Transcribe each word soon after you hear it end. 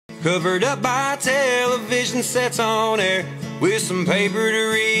covered up by television sets on air, with some paper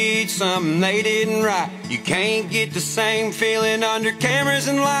to read something they didn't write. You can't get the same feeling under cameras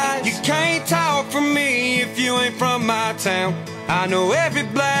and lights. You can't talk for me if you ain't from my town. I know every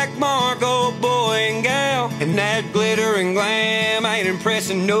black mark, old boy and gal, and that glitter and glam ain't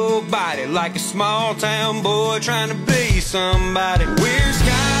impressing nobody like a small town boy trying to be somebody. We're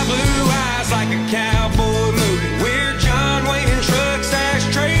sky blue eyes like a cowboy movie. We're John Wayne in trucks,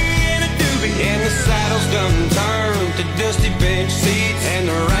 ashtray and a doobie, and the saddle's done turned to dusty bench seats, and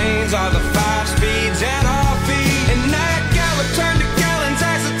the reins are the 5 speeds at our feet. And that gallop turned to gallons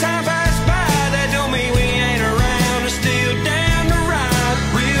as the time passed by. That don't mean we ain't around or still down to ride.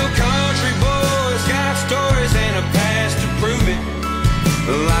 Real country boys got stories and a past to prove it,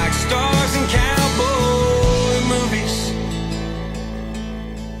 like stars in cowboy movies.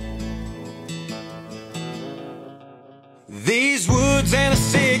 These woods and a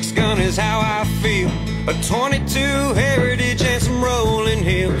 6-gun is how I feel. A 22 Heritage and some rolling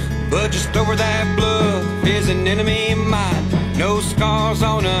hills, but just over that bluff is an enemy of mine. No scars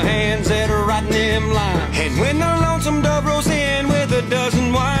on the hands that are writing them lines. And when the lonesome dove rolls in with a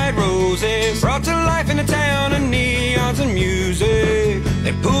dozen white roses, brought to life in a town of neons and music,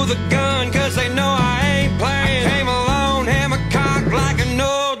 they pull the gun cause they know I ain't playing. I came alone, hammer cocked like an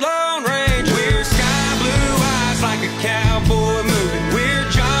old Lone Ranger. We're sky blue eyes like a cowboy movie. We're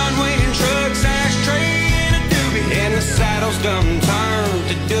John Wayne in trucks, ashtray and a doobie, and the saddle's done turned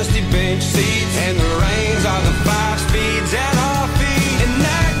to dusty bench seats, and the reins are the 5 speeds at our feet. And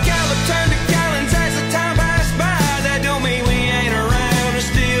that gallop turned to gallons as the time passed by. That don't mean we ain't around or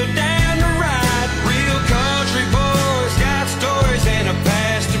still down to ride. Real country boys got stories and a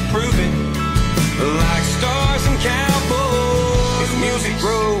past to prove it, like stars and cowboys. If Music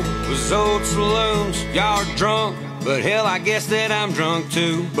Row was old saloons, y'all are drunk, but hell, I guess that I'm drunk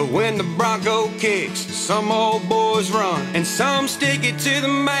too. But when the Bronco kicks, some old boys run, and some stick it to the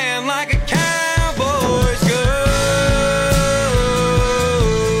man like a cowboy's gun.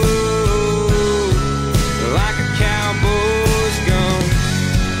 Like a cowboy's gun.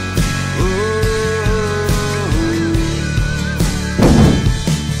 Ooh.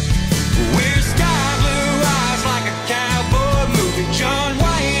 We're sky blue eyes like a cowboy movie. John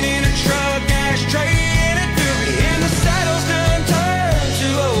Wayne in a truck, ashtray and a doobie, and the saddle's done turned to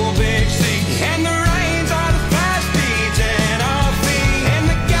old big seat, and the reins are the 5 speeds at our feet. And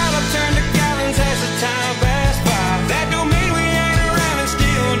the gallop turned to gallons as the time passed by. That don't mean we ain't around and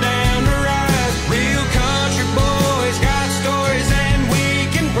still down to ride. Real country boys got stories and we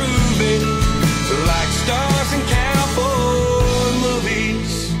can prove it, like stars in cowboy movies.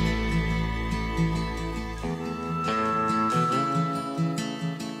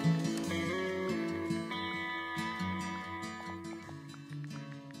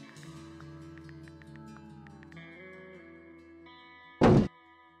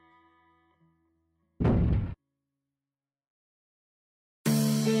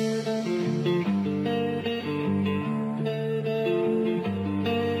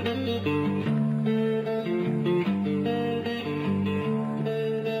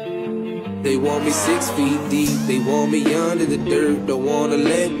 They want me 6 feet deep, they want me under the dirt, don't wanna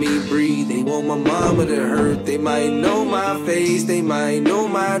let me breathe. They want my mama to hurt, they might know my face, they might know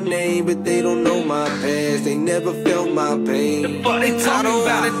my name, but they don't know my past, they never felt my pain. I don't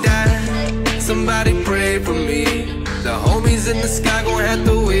wanna die, somebody pray for me. The homies in the sky gon' have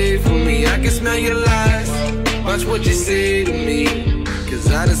to wait for me. I can smell your lies, watch what you say to me, cause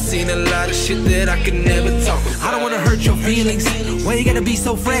I done seen a lot of shit that I could never talk about. I don't wanna hurt your feelings, why you gotta be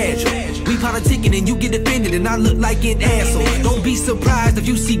so fragile? We politicking and you get offended and I look like an asshole. Don't be surprised if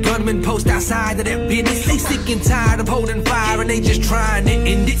you see gunmen post outside of that business. They sick and tired of holding fire and they just trying to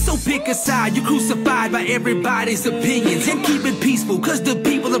end it. So pick a side, you crucified by everybody's opinions, and keep it peaceful, cause the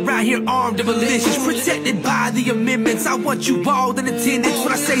people around here armed and malicious, protected by the amendments. I want you all in attendance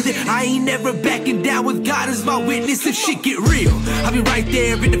when I say that I ain't never backing down with God as my witness. If shit get real, I'll be right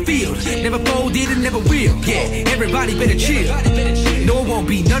there in the field, never folded and never will. Yeah, everybody better chill. No, it won't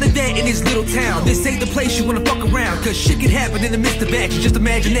be none of that in this little town. This ain't the place you wanna fuck around, cause shit can happen in the midst of action. Just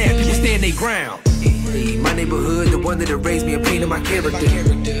imagine that, people stand their ground. My neighborhood, the one that raised me and painted my character.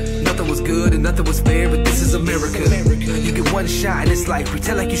 Nothing was good and nothing was fair, but this is America. You get one shot and it's like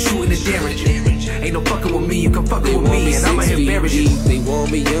pretend like you're shooting a Derringer. Ain't no fucking with me, you come fucking with me and I'ma hit bury you. They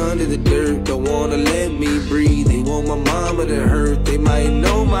want me under the dirt, don't wanna let me breathe. They want my mama to hurt, they might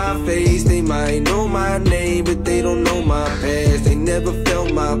know my face, they might know my name, but they don't know my past, they never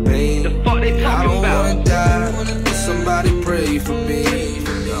felt my pain. I don't wanna die, but somebody pray for me.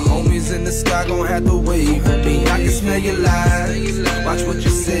 The homies in the sky gon' have to wait for me. I can smell your lies, watch what you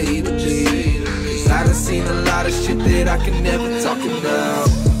say to me, 'cause I done seen a lot of shit that I can never talk about.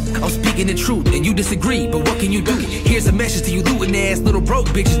 I'm speaking the truth and you disagree, but what can you do? Here's a message to you looting ass little broke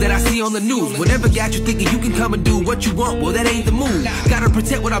bitches that I see on the news. Whatever got you thinking you can come and do what you want, well that ain't the move. Gotta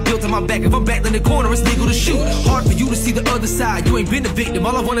protect what I built on my back. If I'm backed in the corner, it's legal to shoot. Hard for you to see the other side, you ain't been the victim.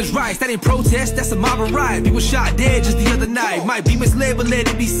 All I want is rights, that ain't protest, that's a mob and riot. People shot dead just the other night. Might be misled, but let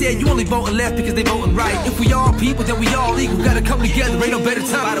it be said, you only voting left because they voting right. If we all people, then we all equal. Gotta come together, ain't no better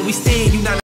time. Why do we stand united?